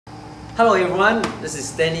Hello everyone, this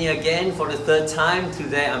is Danny again for the third time.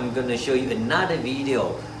 Today I'm going to show you another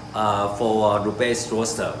video for Rubasse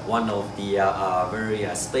Roaster, one of the very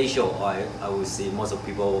special, or I would say most of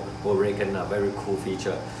people will reckon a very cool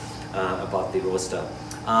feature about the roaster.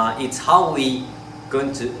 It's how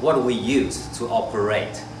what we use to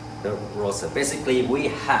operate the roaster. Basically, we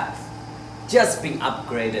have just been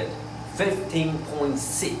upgraded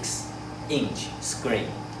 15.6 inch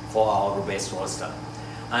screen for our Rubasse Roaster.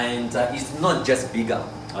 And it's not just bigger,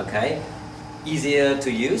 okay? Easier to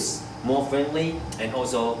use, more friendly, and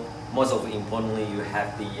also, most importantly, you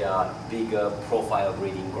have the bigger profile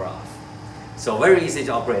reading graph. So very easy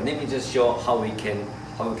to operate. Let me just show how we can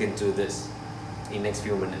do this in next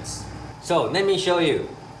few minutes. So let me show you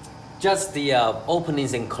just the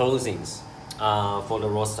openings and closings for the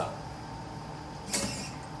roaster.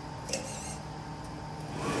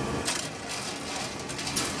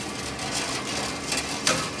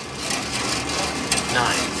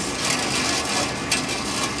 Nice.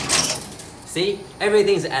 See,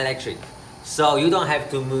 everything is electric, so you don't have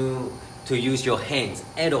to use your hands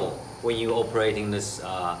at all when you're operating this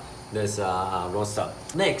roaster.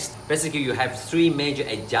 Next, basically you have three major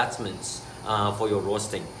adjustments for your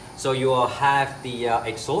roasting. So you will have the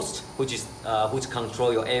exhaust, which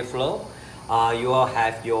control your airflow. You will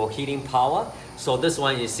have your heating power. So this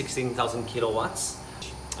one is 16,000 kilowatts.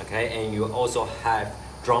 Okay, and you also have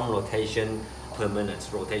drum rotation per minute,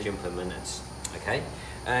 okay?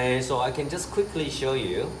 And so I can just quickly show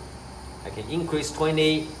you. I can increase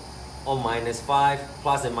 20 or -5,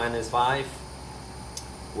 plus and -5.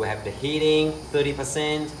 We have the heating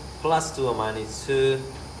 30%, +2 or -2.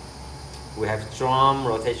 We have drum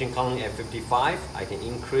rotation counting at 55. I can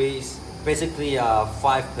increase basically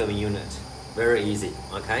 5 per unit. Very easy,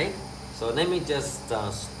 okay? So let me just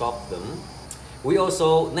stop them. We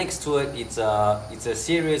also, next to it, it's a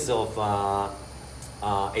series of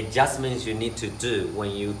adjustments you need to do when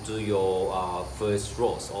you do your first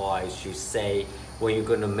roast, or I should say when you're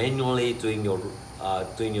going to manually doing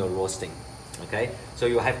your roasting. Okay, so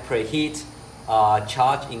you have preheat,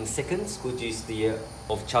 charge in seconds, which is the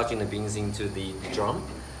of charging the beans into the drum.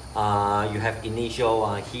 You have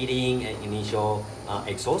initial heating and initial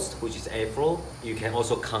exhaust, which is airflow. You can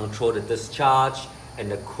also control the discharge and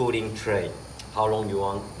the cooling tray, how long you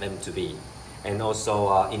want them to be, and also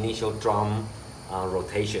initial drum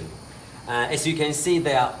rotation. As you can see,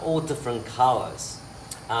 they are all different colors.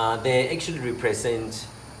 They actually represent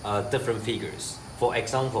different figures. For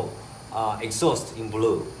example, exhaust in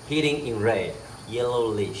blue, heating in red,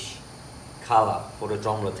 yellowish color for the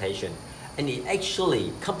drum rotation, and it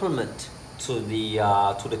actually complement to the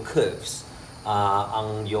curves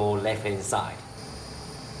on your left hand side.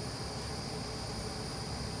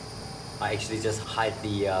 I actually just hide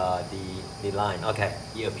the line. Okay,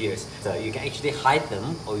 it appears. So you can actually hide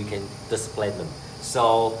them or you can display them.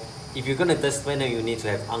 So if you're gonna display them, you need to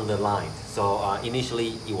have underlined. So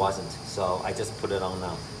initially it wasn't. So I just put it on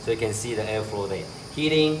now. So you can see the airflow there.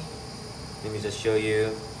 Heating, let me just show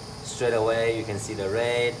you. Straight away, you can see the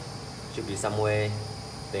red. Should be somewhere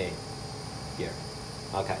there, here.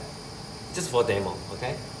 Okay, just for demo,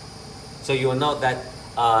 okay? So you will note that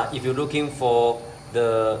if you're looking for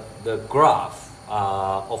the graph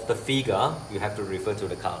of the figure, you have to refer to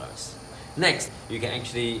the colors. Next, you can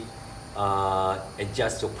actually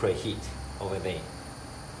adjust your preheat over there.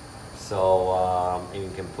 So and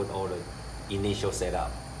you can put all the initial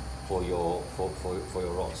setup for your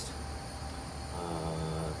roast.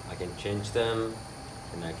 I can change them,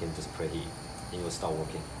 and I can just preheat, and it will start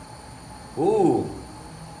working. Ooh,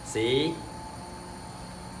 see?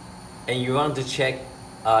 And you want to check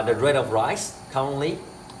the rate of rise currently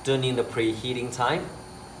during the preheating time.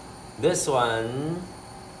 This one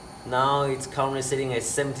now it's currently sitting at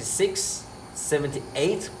 76,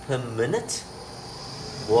 78 per minute.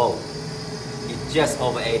 Whoa, it's just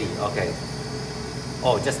over 80. Okay.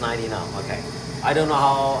 Oh, just 90 now. Okay. I don't know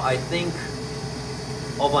how. I think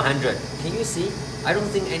over 100. Can you see? I don't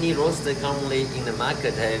think any roaster currently in the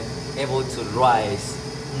market have able to rise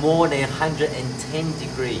more than 110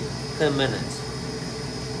 degrees per minute.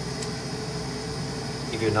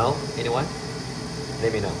 If you know, anyone,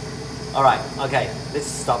 let me know. Alright, okay, let's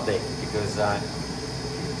stop there because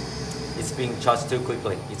it's being charged too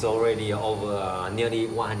quickly. It's already over nearly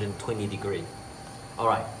 120 degrees.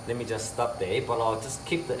 Alright, let me just stop there, but I'll just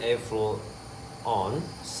keep the airflow on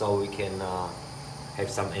so we can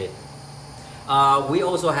have some air. We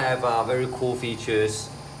also have very cool features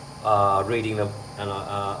reading the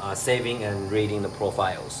saving and reading the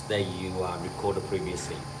profiles that you recorded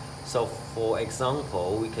previously. So for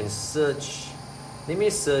example, we can search, let me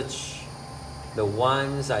search The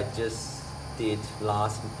ones I just did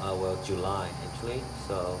last, well, July actually.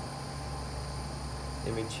 So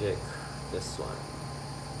let me check this one.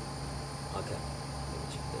 Okay, let me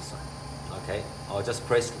check this one. Okay, I'll just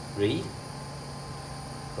press read.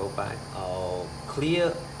 Go back. I'll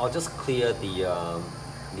just clear the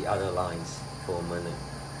other lines for a minute.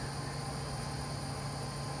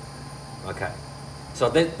 Okay, so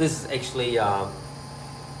this is actually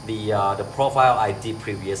the profile I did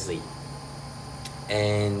previously.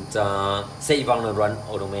 And say if I want to run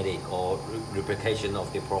automatic or replication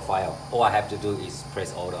of the profile, all I have to do is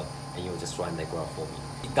press order and you'll just run the graph for me.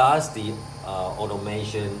 It does the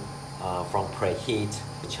automation from preheat,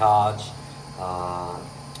 charge,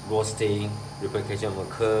 roasting, replication of a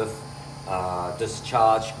curve,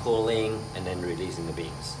 discharge, cooling, and then releasing the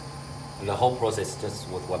beans. And the whole process just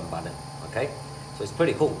with one button, okay? So it's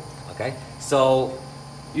pretty cool, okay? So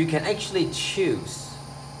you can actually choose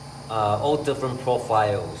all different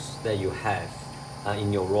profiles that you have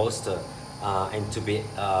in your roaster and to be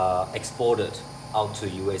exported out to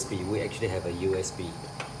USB. We actually have a USB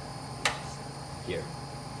here,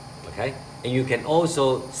 okay? And you can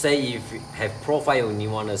also say if you have profile and you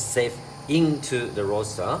want to save into the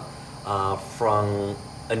roaster from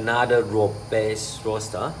another Rubasse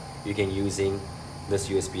roaster, you can using this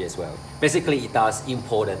USB as well. Basically, it does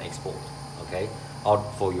import and export, okay,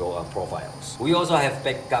 out for your profiles. We also have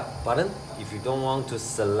backup button. If you don't want to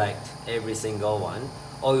select every single one,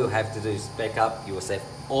 all you have to do is backup. You will save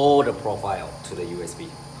all the profile to the USB.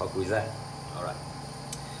 How cool is that? All right.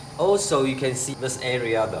 Also, you can see this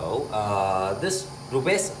area though. This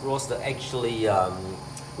Rubasse roaster actually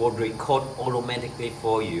will record automatically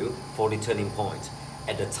for you for the turning point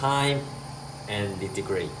at the time and the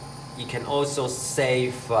degree. You can also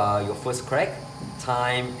save your first crack,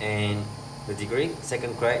 time and the degree,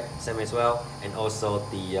 second crack, same as well, and also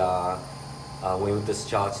the when you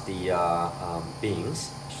discharge the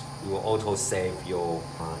beans, you will auto save your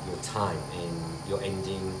time and your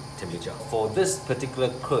engine temperature. For this particular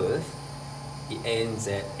curve, it ends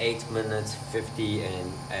at 8 minutes 50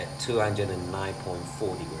 and at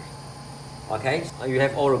 209.4 degrees. Okay, you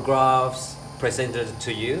have all the graphs presented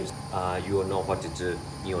to you. You will know what to do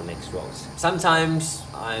in your next rows. Sometimes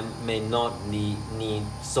I may not need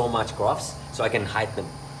so much graphs, so I can hide them,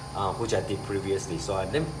 which I did previously. So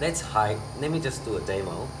let's hide. Let me just do a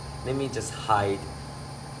demo. Let me just hide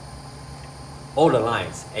all the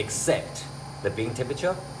lines except the bean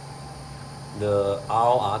temperature, the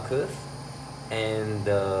RR curve, and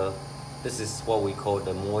this is what we call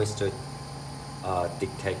the moisture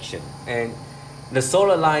detection. And the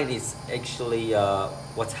solid line is actually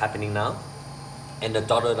what's happening now, and the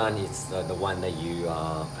dotted line is the one that you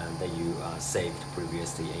saved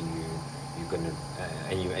previously,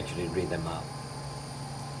 and you actually read them out.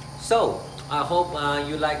 So I hope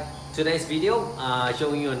you like today's video,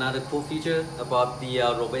 showing you another cool feature about the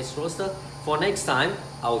Rubasse roaster. For next time,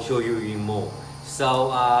 I'll show you even more.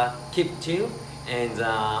 So keep tuned, and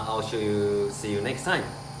I'll see you next time.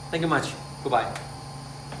 Thank you much. Goodbye.